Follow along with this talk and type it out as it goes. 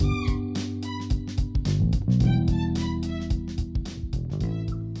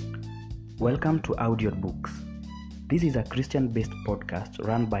Welcome to Audiobooks. This is a Christian-based podcast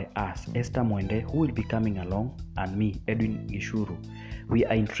run by us, Esther Mwende, who will be coming along, and me, Edwin Gishuru. We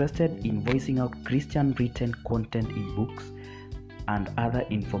are interested in voicing out Christian written content in books and other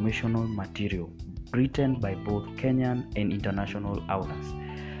informational material written by both Kenyan and international authors.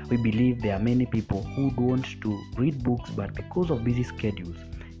 We believe there are many people who want to read books, but because of busy schedules,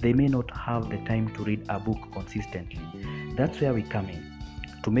 they may not have the time to read a book consistently. That's where we come in.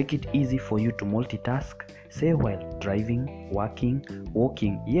 To make it easy for you to multitask, say while driving, working,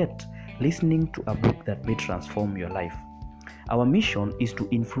 walking, yet listening to a book that may transform your life. Our mission is to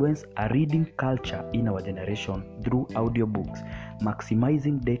influence a reading culture in our generation through audiobooks,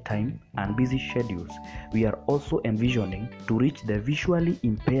 maximizing daytime and busy schedules. We are also envisioning to reach the visually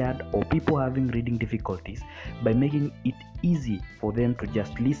impaired or people having reading difficulties by making it easy for them to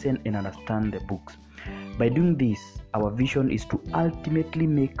just listen and understand the books. By doing this, our vision is to ultimately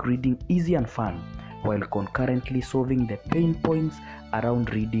make reading easy and fun, while concurrently solving the pain points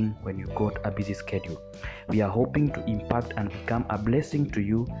around reading when you got a busy schedule. We are hoping to impact and become a blessing to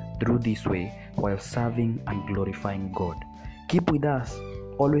you through this way, while serving and glorifying God. Keep with us,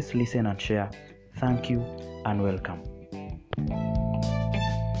 always listen and share. Thank you and welcome.